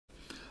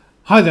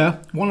Hi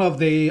there. One of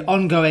the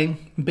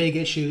ongoing big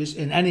issues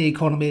in any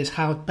economy is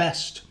how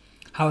best,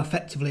 how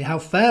effectively, how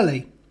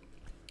fairly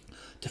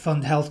to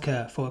fund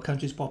healthcare for a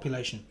country's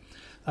population.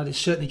 That is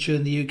certainly true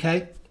in the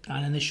UK.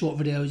 And in this short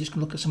video, we're just going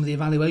to look at some of the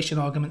evaluation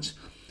arguments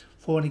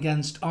for and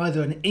against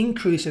either an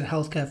increase in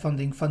healthcare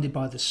funding funded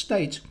by the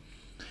state,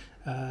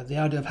 the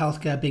idea of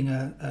healthcare being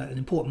an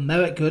important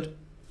merit good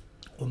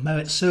or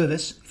merit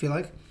service, if you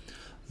like,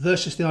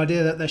 versus the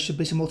idea that there should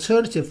be some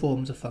alternative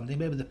forms of funding.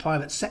 Maybe the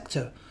private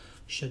sector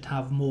should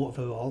have more of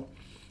a role,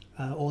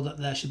 or that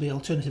there should be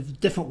alternative,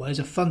 different ways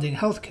of funding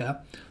healthcare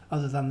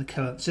other than the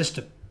current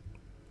system.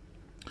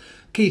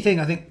 Key thing,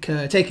 I think,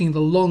 taking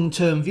the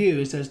long-term view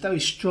is there's very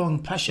strong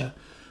pressure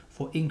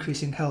for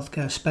increasing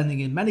healthcare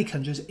spending in many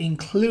countries,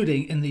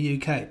 including in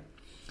the UK.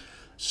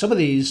 Some of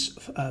these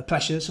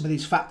pressures, some of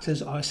these factors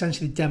are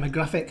essentially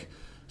demographic,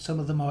 some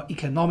of them are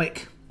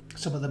economic,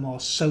 some of them are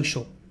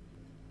social,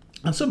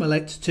 and some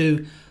relate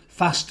to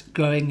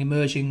fast-growing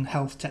emerging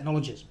health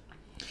technologies.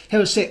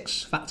 Here are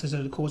 6 factors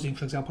that are causing,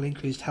 for example,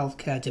 increased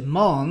healthcare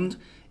demand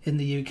in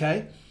the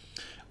UK.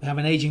 We have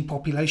an ageing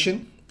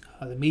population.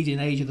 The median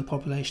age of the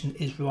population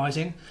is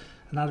rising,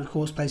 and that, of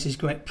course, places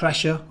great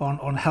pressure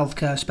on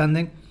healthcare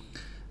spending.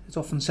 It's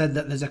often said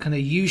that there's a kind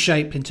of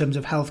U-shape in terms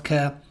of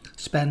healthcare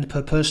spend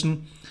per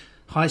person.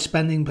 High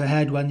spending per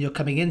head when you're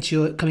coming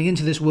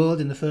into this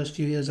world in the first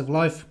few years of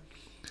life,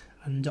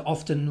 and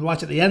often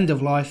right at the end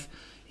of life,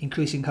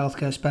 increasing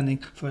healthcare spending.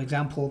 For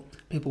example,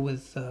 people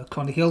with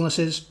chronic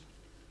illnesses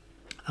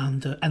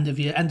and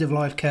end of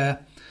life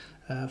care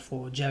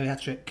for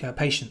geriatric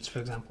patients, for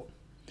example.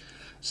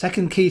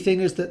 Second key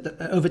thing is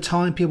that over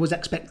time, people's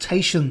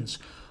expectations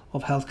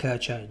of healthcare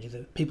change.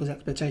 People's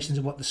expectations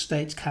of what the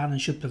state can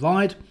and should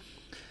provide,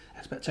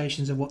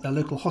 expectations of what their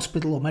local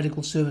hospital or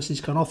medical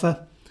services can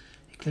offer,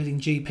 including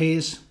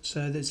GPs.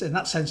 So in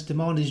that sense,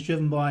 demand is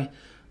driven by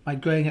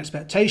growing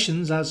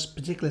expectations,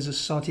 particularly as a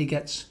society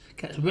gets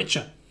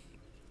richer.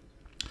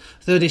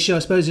 Third issue, I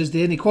suppose, is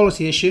the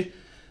inequality issue.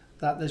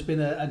 That there's been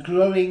a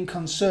growing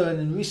concern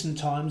in recent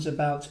times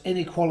about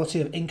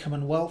inequality of income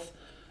and wealth,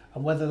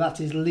 and whether that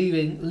is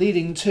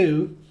leading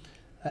to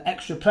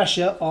extra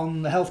pressure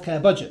on the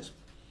healthcare budget.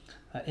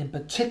 In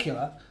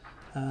particular,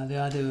 the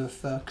idea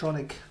of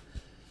chronic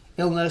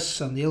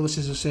illness and the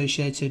illnesses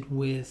associated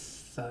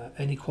with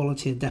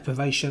inequality and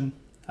deprivation,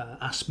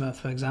 asthma,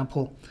 for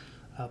example,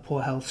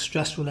 poor health,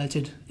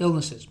 stress-related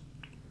illnesses.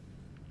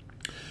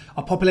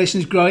 Our population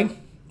is growing.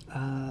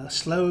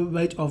 Slow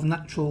rate of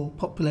natural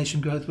population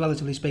growth,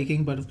 relatively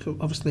speaking, but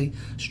obviously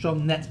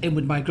strong net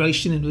inward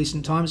migration in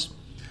recent times.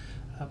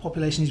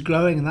 Population is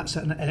growing, and that's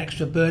an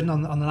extra burden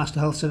on the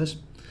National Health Service.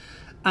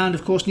 And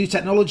of course, new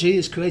technology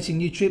is creating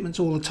new treatments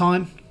all the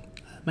time,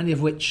 many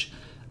of which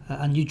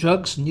are new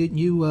drugs,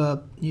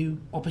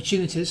 new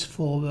opportunities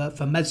for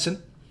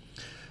medicine.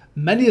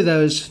 Many of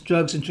those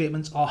drugs and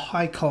treatments are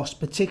high cost,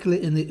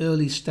 particularly in the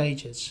early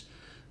stages,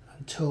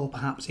 until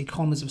perhaps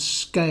economies of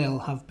scale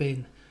have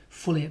been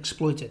fully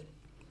exploited.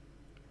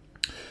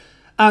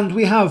 And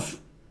we have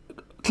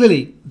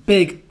clearly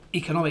big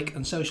economic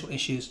and social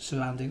issues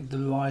surrounding the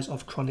rise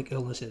of chronic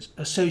illnesses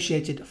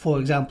associated, for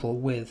example,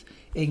 with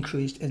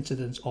increased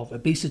incidence of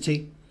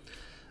obesity,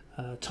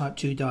 type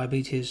 2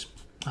 diabetes,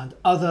 and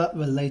other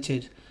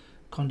related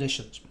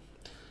conditions.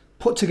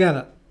 Put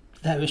together,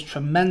 there is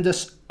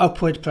tremendous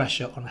upward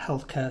pressure on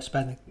healthcare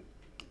spending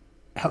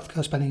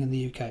in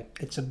the UK.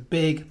 It's a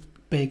big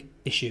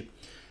issue.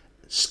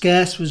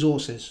 Scarce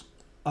resources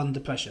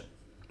under pressure.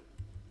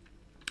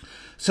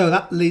 So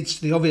that leads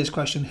to the obvious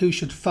question: who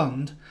should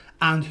fund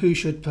and who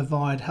should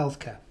provide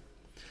healthcare?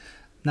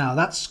 Now,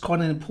 that's quite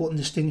an important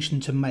distinction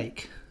to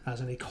make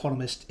as an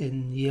economist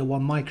in Year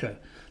 1 Micro.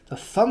 The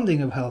funding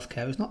of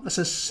healthcare is not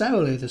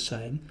necessarily the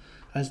same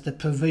as the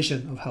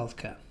provision of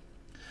healthcare.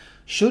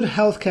 Should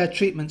healthcare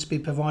treatments be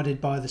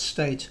provided by the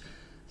state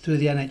through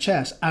the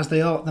NHS, as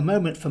they are at the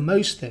moment for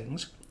most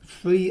things,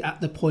 free at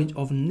the point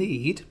of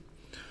need,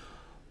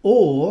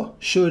 or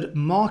should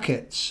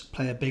markets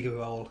play a bigger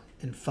role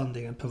in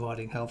funding and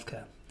providing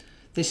healthcare?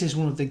 This is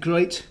one of the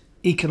great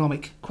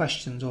economic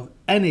questions of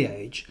any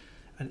age,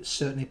 and it's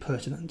certainly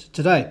pertinent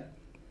today.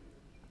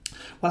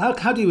 Well,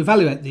 how do you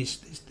evaluate these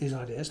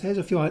ideas? Here's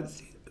a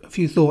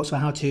few thoughts on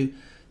how to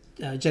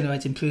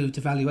generate improved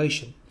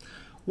evaluation.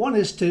 One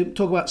is to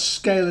talk about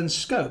scale and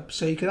scope.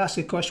 So you could ask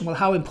the question, well,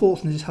 how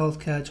important is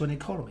healthcare to an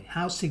economy?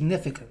 How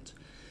significant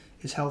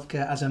is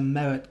healthcare as a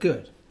merit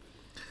good?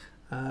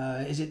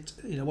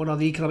 What are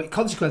the economic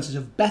consequences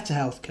of better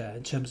healthcare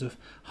in terms of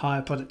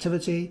higher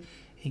productivity,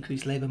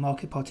 increased labour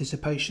market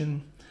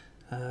participation,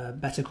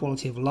 better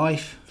quality of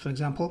life, for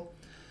example?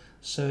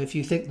 So if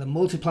you think the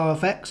multiplier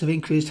effects of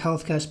increased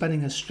healthcare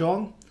spending are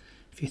strong,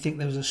 if you think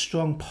there's a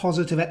strong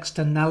positive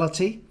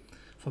externality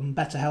from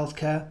better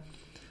healthcare,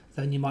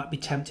 then you might be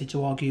tempted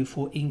to argue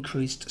for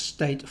increased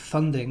state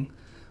funding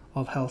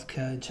of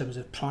healthcare in terms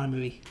of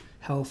primary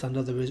health and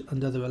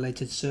other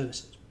related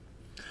services.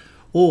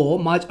 Or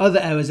might other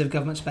areas of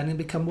government spending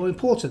become more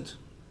important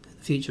in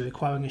the future,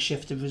 requiring a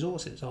shift of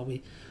resources? Are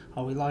we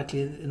Are we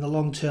likely in the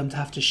long term to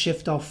have to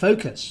shift our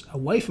focus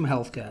away from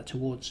healthcare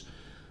towards,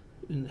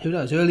 who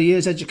knows, early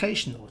years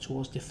education, or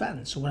towards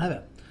defence, or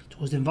whatever,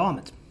 towards the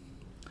environment?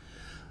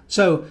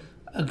 So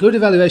a good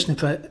evaluation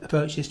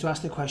approach is to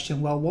ask the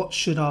question, well, what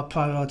should our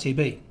priority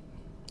be?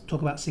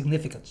 Talk about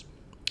significance.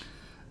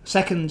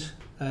 Second,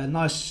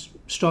 nice,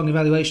 strong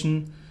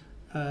evaluation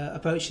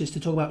approach is to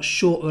talk about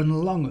short run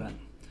and long run.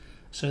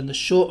 So in the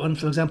short run,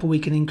 for example, we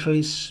can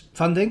increase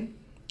funding,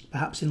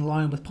 perhaps in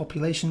line with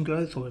population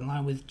growth or in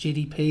line with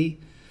GDP.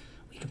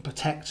 We can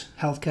protect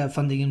healthcare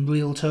funding in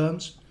real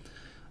terms.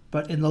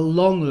 But in the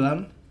long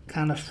run,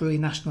 can a free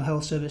National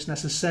Health Service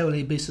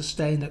necessarily be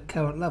sustained at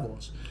current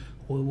levels?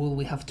 Or will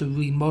we have to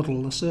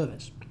remodel the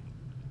service?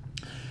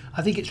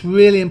 I think it's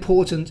really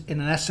important in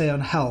an essay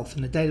on health,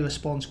 in a data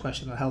response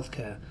question on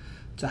healthcare,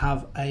 to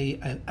have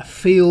a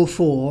feel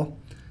for,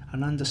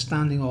 an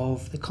understanding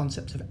of the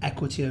concept of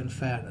equity and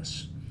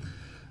fairness.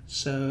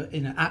 So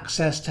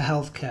access to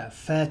healthcare,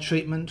 fair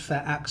treatment,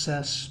 fair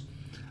access,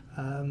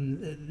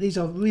 these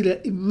are really,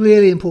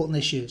 really important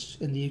issues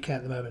in the UK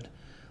at the moment.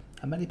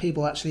 And many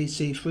people actually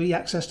see free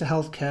access to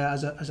healthcare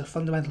as a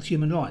fundamental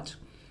human right.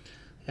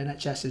 The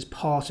NHS is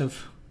part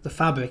of the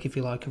fabric, if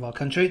you like, of our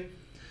country.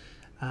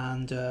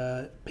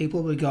 And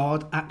people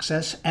regard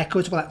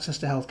equitable access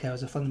to healthcare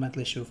as a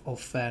fundamental issue of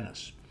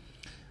fairness.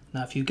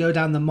 Now, if you go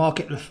down the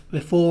market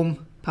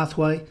reform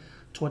pathway,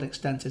 to what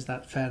extent is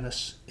that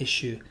fairness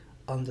issue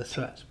under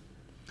threat?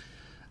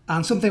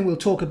 And something we'll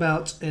talk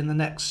about in the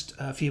next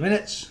few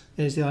minutes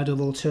is the idea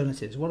of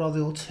alternatives. What are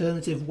the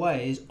alternative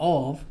ways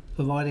of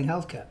providing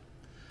healthcare?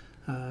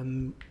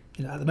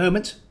 At the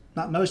moment,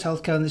 most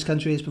healthcare in this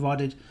country is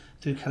provided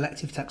through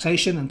collective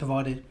taxation and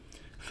provided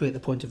free at the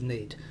point of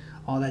need.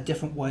 Are there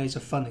different ways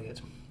of funding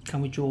it?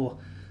 Can we draw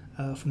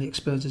from the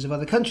experiences of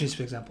other countries,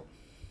 for example?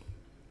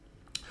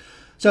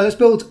 So let's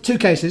build two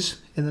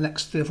cases in the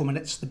next 3 or 4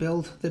 minutes. They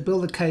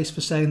build a case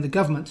for saying the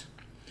government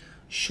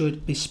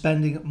should be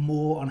spending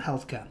more on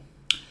healthcare.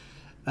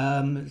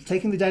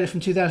 Taking the data from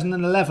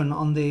 2011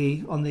 on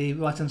the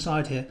right-hand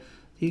side here,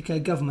 the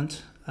UK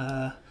government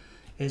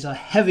is a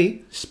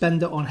heavy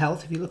spender on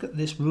health. If you look at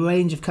this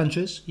range of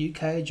countries,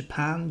 UK,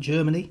 Japan,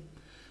 Germany,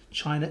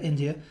 China,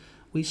 India,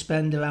 we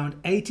spend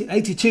around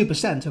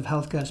 82% of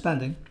healthcare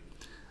spending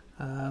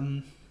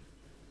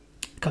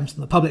comes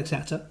from the public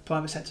sector.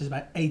 Private sector is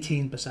about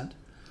 18%.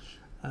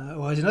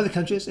 Whereas in other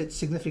countries, it's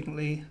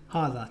significantly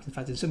higher than that. In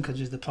fact, in some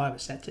countries, the private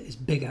sector is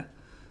bigger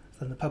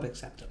than the public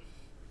sector.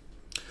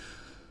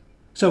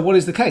 So what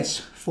is the case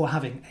for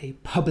having a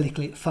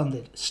publicly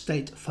funded,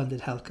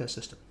 state-funded healthcare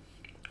system?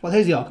 Well,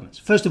 here's the arguments.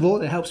 First of all,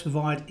 it helps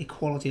provide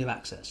equality of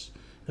access.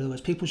 In other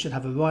words, people should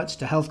have a right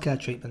to healthcare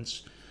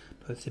treatments,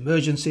 both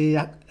emergency,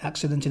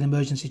 accident and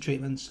emergency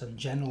treatments and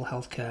general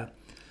healthcare,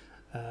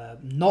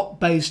 not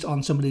based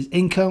on somebody's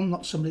income,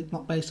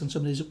 not based on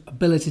somebody's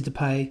ability to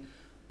pay,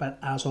 but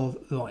as of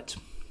right.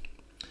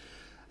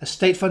 A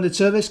state-funded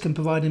service can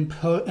provide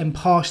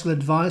impartial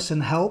advice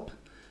and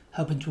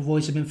helping to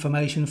avoid some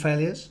information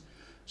failures.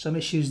 Some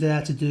issues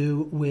there to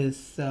do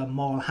with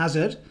moral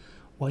hazard,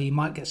 where you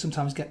might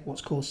sometimes get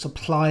what's called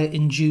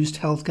supplier-induced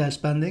healthcare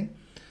spending.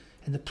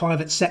 In the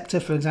private sector,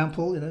 for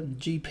example,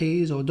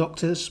 GPs or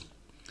doctors,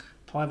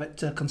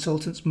 private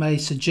consultants may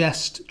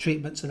suggest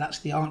treatments that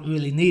actually aren't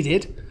really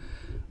needed,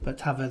 but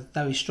have a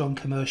very strong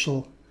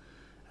commercial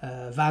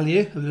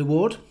value, a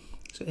reward.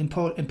 So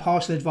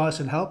impartial advice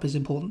and help is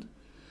important.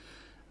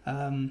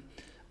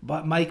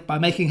 By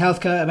making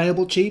healthcare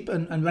available, cheap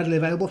and readily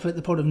available at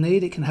the point of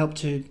need, it can help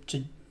to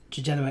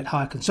generate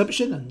higher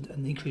consumption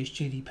and increase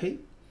GDP.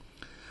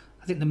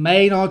 I think the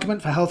main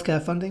argument for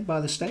healthcare funding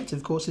by the state,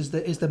 of course, is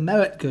the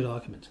merit good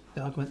argument.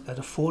 The argument that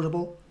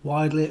affordable,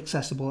 widely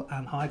accessible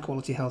and high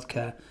quality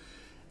healthcare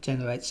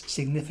generates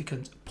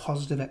significant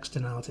positive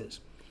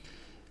externalities.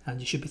 And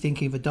you should be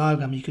thinking of a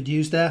diagram you could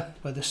use there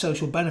where the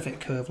social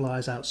benefit curve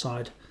lies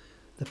outside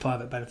the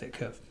private benefit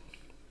curve.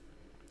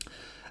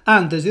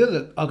 And there's the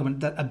other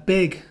argument that a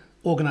big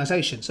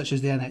organisation such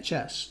as the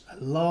NHS,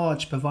 a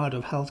large provider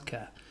of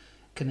healthcare,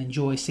 can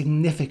enjoy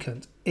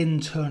significant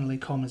internal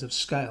economies of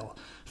scale.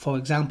 For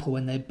example,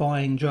 when they're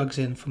buying drugs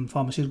in from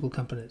pharmaceutical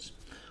companies,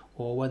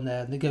 or when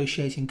they're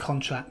negotiating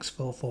contracts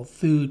for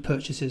food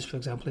purchases, for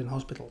example, in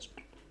hospitals.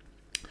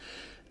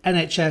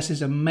 NHS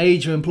is a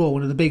major employer,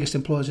 one of the biggest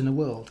employers in the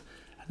world,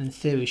 and in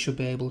theory should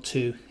be able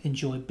to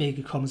enjoy big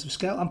economies of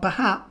scale, and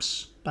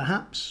perhaps,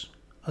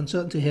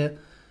 uncertainty here,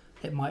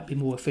 it might be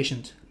more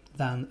efficient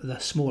than the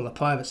smaller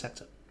private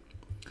sector.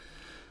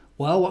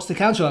 Well, what's the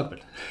counter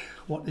argument?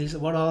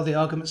 What are the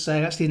arguments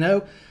saying? Actually,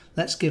 no,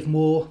 let's give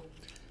more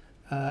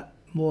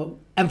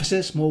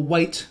emphasis, more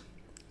weight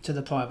to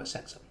the private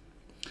sector.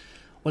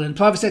 Well, in the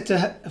private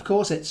sector, of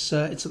course, it's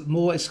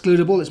more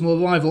excludable, it's more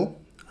rival.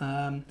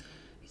 You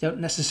don't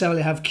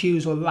necessarily have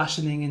queues or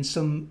rationing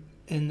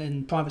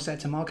in private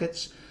sector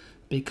markets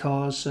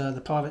because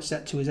the private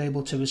sector is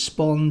able to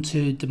respond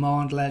to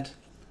demand-led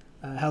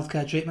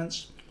healthcare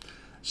treatments.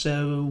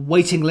 So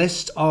waiting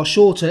lists are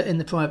shorter in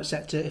the private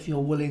sector if you're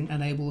willing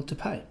and able to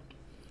pay.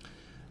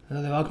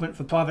 Another argument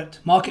for private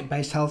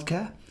market-based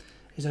healthcare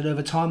is that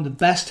over time the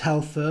best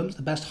health firms,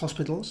 the best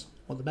hospitals,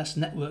 or the best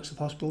networks of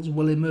hospitals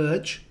will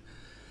emerge,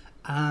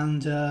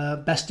 and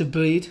best of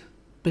breed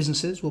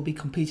businesses will be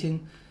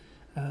competing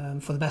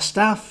for the best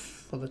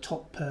staff, for the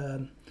top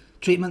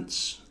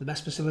treatments, the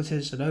best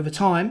facilities, and over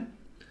time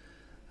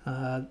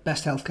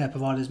best healthcare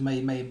providers may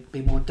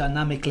be more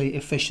dynamically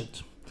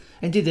efficient.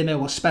 Indeed, they may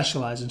well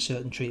specialise in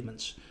certain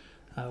treatments,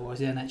 whereas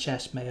the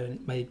NHS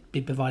may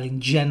be providing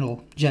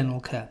general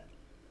care.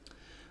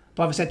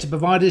 Private sector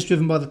providers,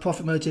 driven by the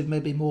profit motive, may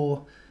be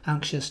more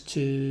anxious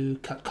to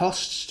cut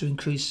costs, to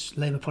increase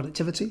labour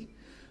productivity,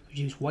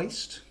 reduce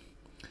waste,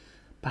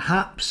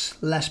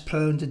 perhaps less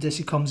prone to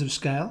diseconomies of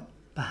scale,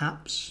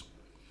 perhaps.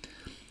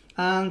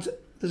 And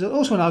there's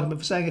also an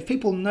argument for saying if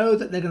people know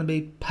that they're going to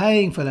be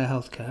paying for their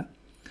healthcare,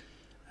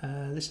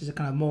 this is a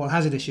kind of moral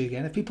hazard issue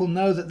again, if people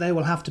know that they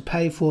will have to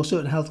pay for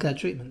certain healthcare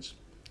treatments,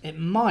 it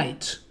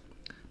might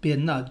be a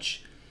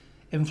nudge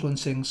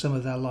influencing some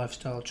of their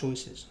lifestyle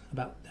choices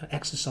about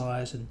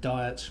exercise and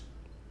diet,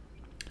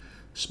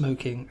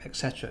 smoking,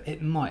 etc.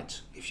 It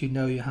might, if you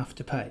know you have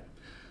to pay.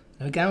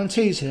 No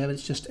guarantees here, but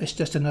it's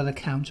just another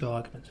counter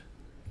argument.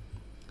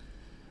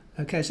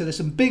 Okay, so there's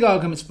some big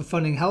arguments for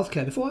funding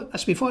healthcare.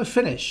 Before I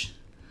finish,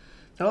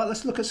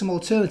 let's look at some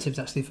alternatives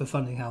actually for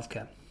funding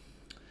healthcare.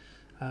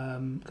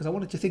 Because I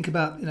wanted to think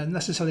about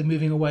necessarily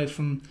moving away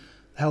from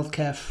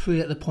healthcare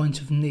free at the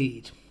point of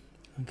need.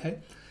 Okay.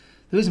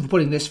 The reason for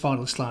putting this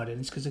final slide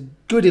in is because a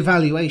good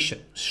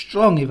evaluation,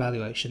 strong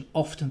evaluation,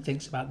 often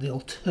thinks about the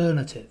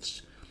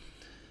alternatives.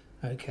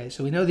 Okay,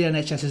 so we know the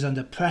NHS is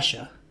under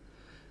pressure,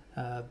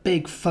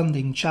 big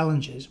funding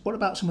challenges. What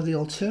about some of the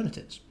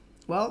alternatives?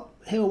 Well,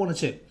 here are one or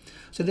two.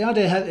 So the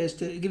idea is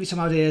to give you some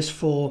ideas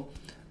for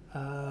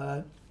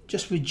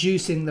just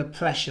reducing the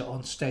pressure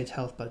on state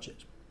health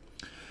budgets.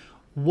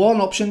 One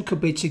option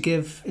could be to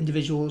give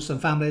individuals and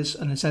families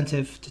an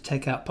incentive to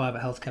take out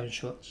private healthcare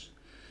insurance.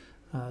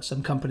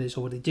 Some companies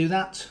already do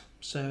that.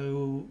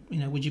 So,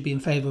 would you be in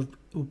favour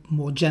of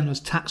more generous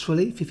tax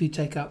relief if you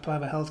take out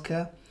private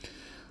healthcare?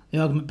 The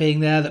argument being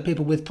there that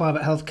people with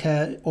private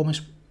healthcare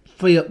almost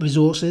free up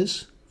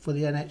resources for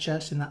the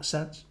NHS in that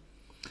sense.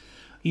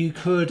 You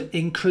could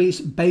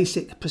increase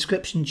basic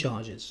prescription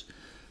charges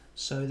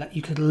so that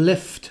you could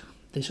lift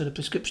the sort of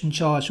prescription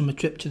charge from a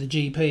trip to the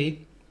GP,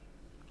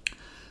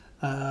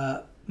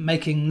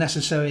 making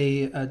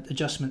necessary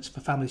adjustments for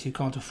families who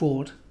can't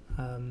afford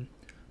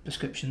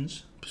prescription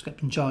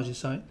charges,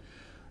 sorry.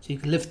 So you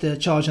can lift the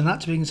charge on that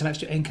to bring in some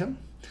extra income.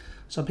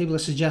 Some people are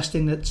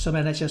suggesting that some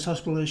NHS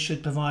hospitals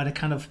should provide a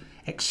kind of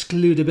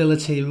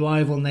excludability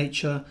rival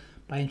nature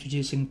by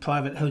introducing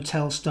private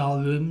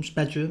hotel-style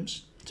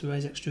bedrooms to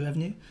raise extra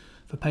revenue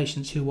for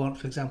patients who want,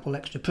 for example,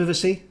 extra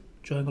privacy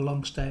during a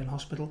long stay in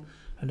hospital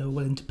and are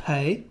willing to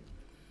pay.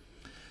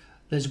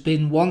 There's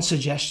been one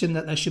suggestion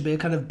that there should be a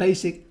kind of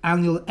basic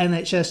annual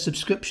NHS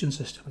subscription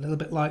system, a little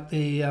bit like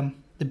the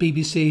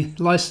BBC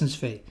licence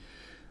fee.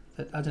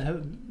 That, I don't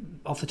know,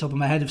 off the top of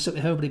my head, if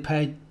everybody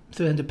paid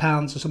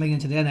 £300 or something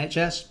into the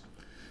NHS,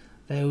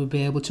 they would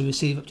be able to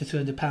receive up to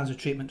 £300 of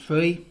treatment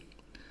free.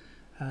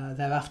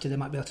 Thereafter, they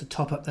might be able to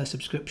top up their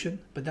subscription,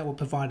 but that will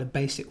provide a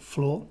basic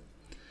floor.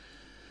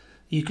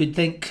 You could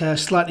think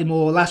slightly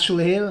more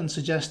laterally here and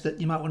suggest that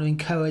you might want to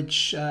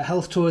encourage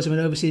health tourism in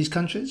overseas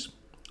countries.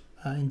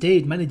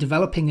 Indeed, many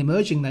developing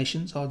emerging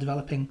nations are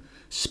developing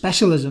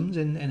specialisms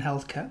in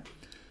healthcare.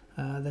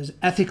 There's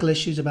ethical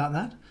issues about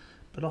that,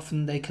 but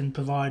often they can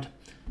provide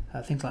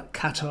things like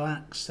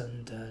cataracts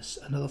and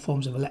other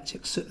forms of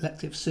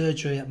elective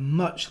surgery at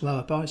much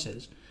lower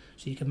prices.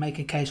 So you can make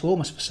a case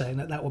almost for saying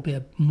that would be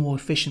a more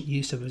efficient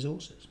use of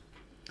resources.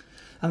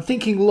 And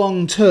thinking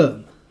long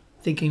term,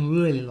 thinking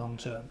really long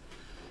term,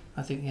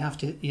 I think you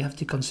have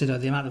to consider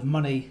the amount of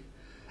money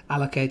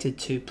allocated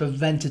to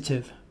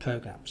preventative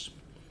programs.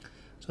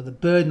 So the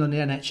burden on the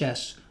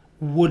NHS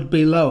would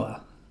be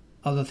lower,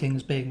 other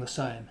things being the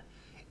same,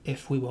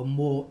 if we were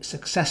more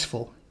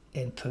successful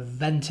in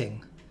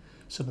preventing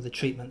some of the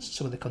treatments,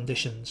 some of the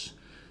conditions,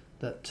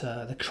 that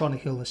the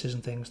chronic illnesses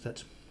and things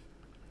that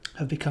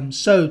have become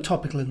so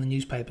topical in the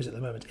newspapers at the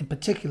moment, in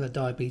particular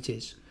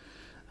diabetes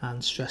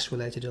and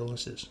stress-related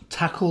illnesses.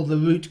 Tackle the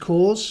root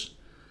cause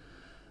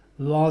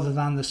rather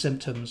than the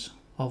symptoms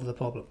of the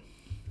problem.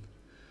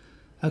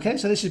 Okay,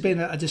 so this has been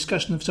a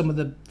discussion of some of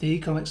the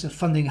economics of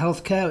funding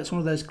healthcare. It's one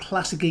of those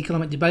classic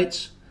economic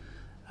debates,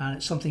 and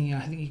it's something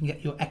I think you can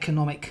get your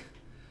economic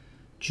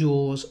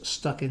jaws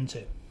stuck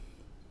into.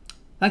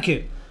 Thank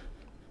you.